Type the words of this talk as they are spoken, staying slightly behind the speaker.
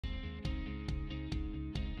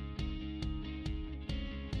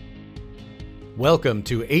Welcome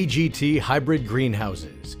to AGT Hybrid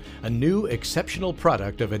Greenhouses, a new exceptional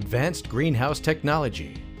product of advanced greenhouse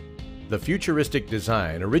technology. The futuristic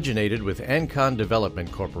design originated with Ancon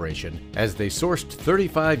Development Corporation as they sourced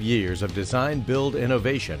 35 years of design-build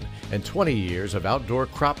innovation and 20 years of outdoor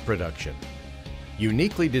crop production.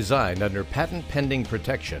 Uniquely designed under patent-pending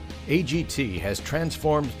protection, AGT has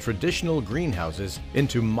transformed traditional greenhouses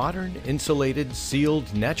into modern, insulated,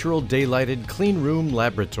 sealed, natural daylighted cleanroom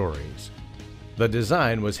laboratories. The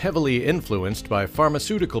design was heavily influenced by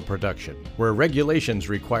pharmaceutical production, where regulations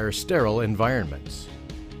require sterile environments.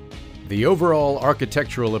 The overall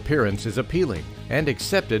architectural appearance is appealing and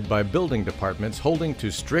accepted by building departments holding to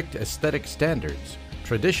strict aesthetic standards.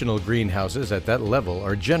 Traditional greenhouses at that level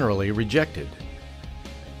are generally rejected.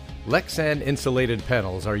 Lexan insulated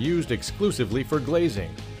panels are used exclusively for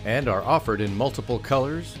glazing and are offered in multiple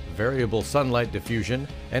colors, variable sunlight diffusion,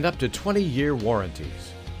 and up to 20-year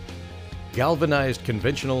warranties. Galvanized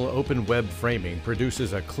conventional open web framing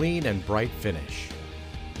produces a clean and bright finish.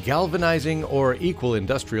 Galvanizing or equal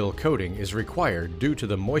industrial coating is required due to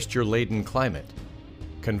the moisture-laden climate.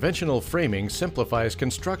 Conventional framing simplifies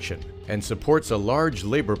construction and supports a large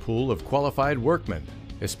labor pool of qualified workmen,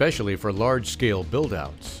 especially for large-scale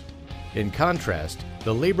build-outs. In contrast,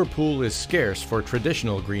 the labor pool is scarce for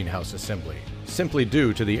traditional greenhouse assembly, simply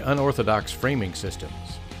due to the unorthodox framing systems.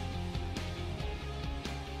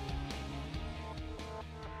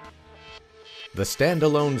 The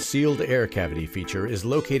standalone sealed air cavity feature is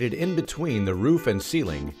located in between the roof and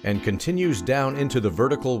ceiling and continues down into the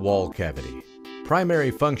vertical wall cavity.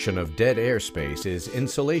 Primary function of dead air space is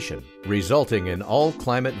insulation, resulting in all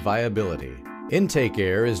climate viability. Intake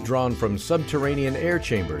air is drawn from subterranean air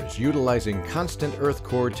chambers utilizing constant earth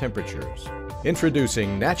core temperatures.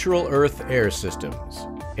 Introducing natural earth air systems.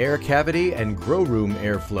 Air cavity and grow room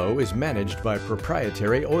airflow is managed by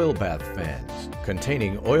proprietary oil bath fans,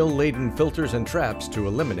 containing oil-laden filters and traps to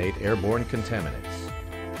eliminate airborne contaminants.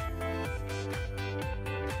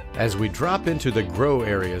 As we drop into the grow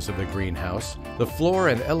areas of the greenhouse, the floor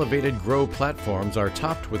and elevated grow platforms are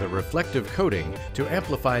topped with a reflective coating to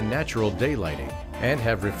amplify natural daylighting and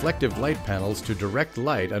have reflective light panels to direct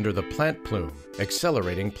light under the plant plume,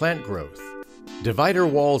 accelerating plant growth. Divider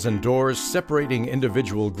walls and doors separating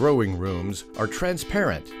individual growing rooms are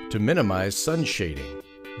transparent to minimize sun shading.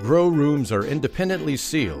 Grow rooms are independently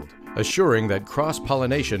sealed, assuring that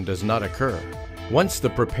cross-pollination does not occur. Once the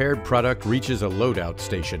prepared product reaches a loadout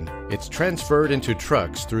station, it's transferred into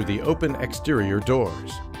trucks through the open exterior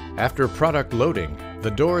doors. After product loading, the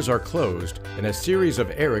doors are closed and a series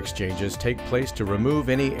of air exchanges take place to remove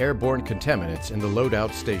any airborne contaminants in the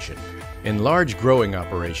loadout station. In large growing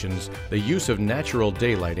operations, the use of natural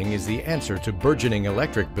daylighting is the answer to burgeoning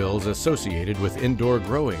electric bills associated with indoor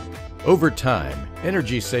growing. Over time,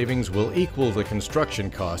 energy savings will equal the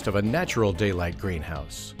construction cost of a natural daylight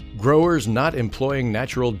greenhouse. Growers not employing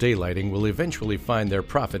natural daylighting will eventually find their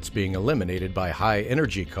profits being eliminated by high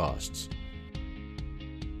energy costs.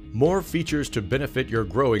 More features to benefit your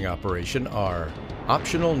growing operation are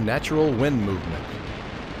optional natural wind movement,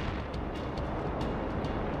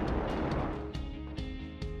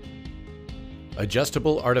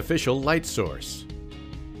 adjustable artificial light source,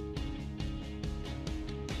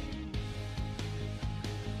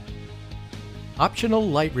 optional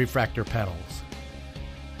light refractor panels,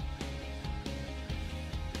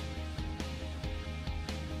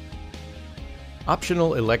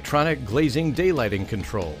 optional electronic glazing daylighting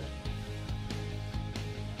control,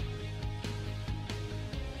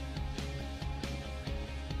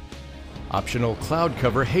 optional cloud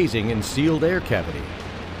cover hazing in sealed air cavity,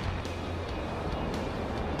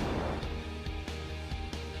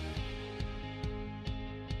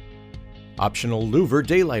 optional louver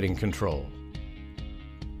daylighting control,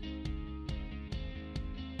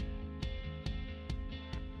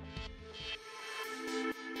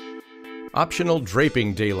 optional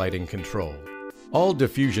draping daylighting control. All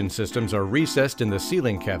diffusion systems are recessed in the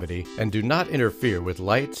ceiling cavity and do not interfere with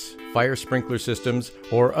lights, fire sprinkler systems,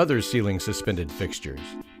 or other ceiling suspended fixtures.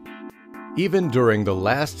 Even during the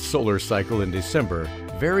last solar cycle in December,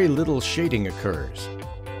 very little shading occurs.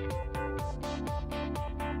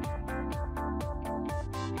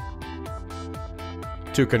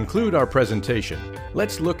 To conclude our presentation,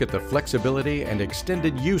 let's look at the flexibility and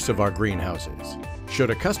extended use of our greenhouses. Should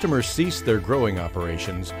a customer cease their growing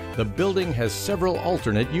operations, the building has several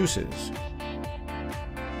alternate uses.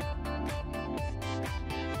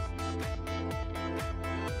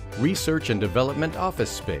 Research and development office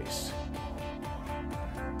space.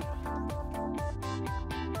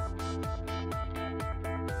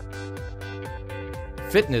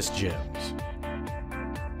 Fitness gyms.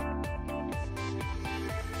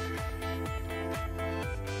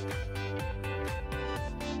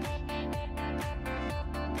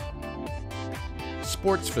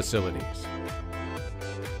 sports facilities,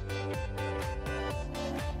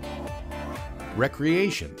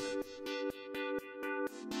 recreation,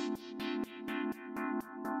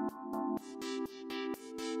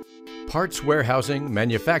 parts warehousing,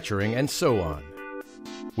 manufacturing, and so on.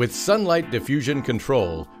 With sunlight diffusion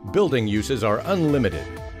control, building uses are unlimited.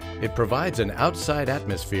 It provides an outside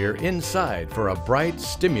atmosphere inside for a bright,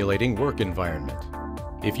 stimulating work environment.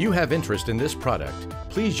 If you have interest in this product,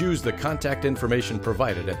 please use the contact information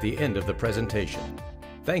provided at the end of the presentation.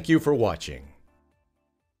 Thank you for watching.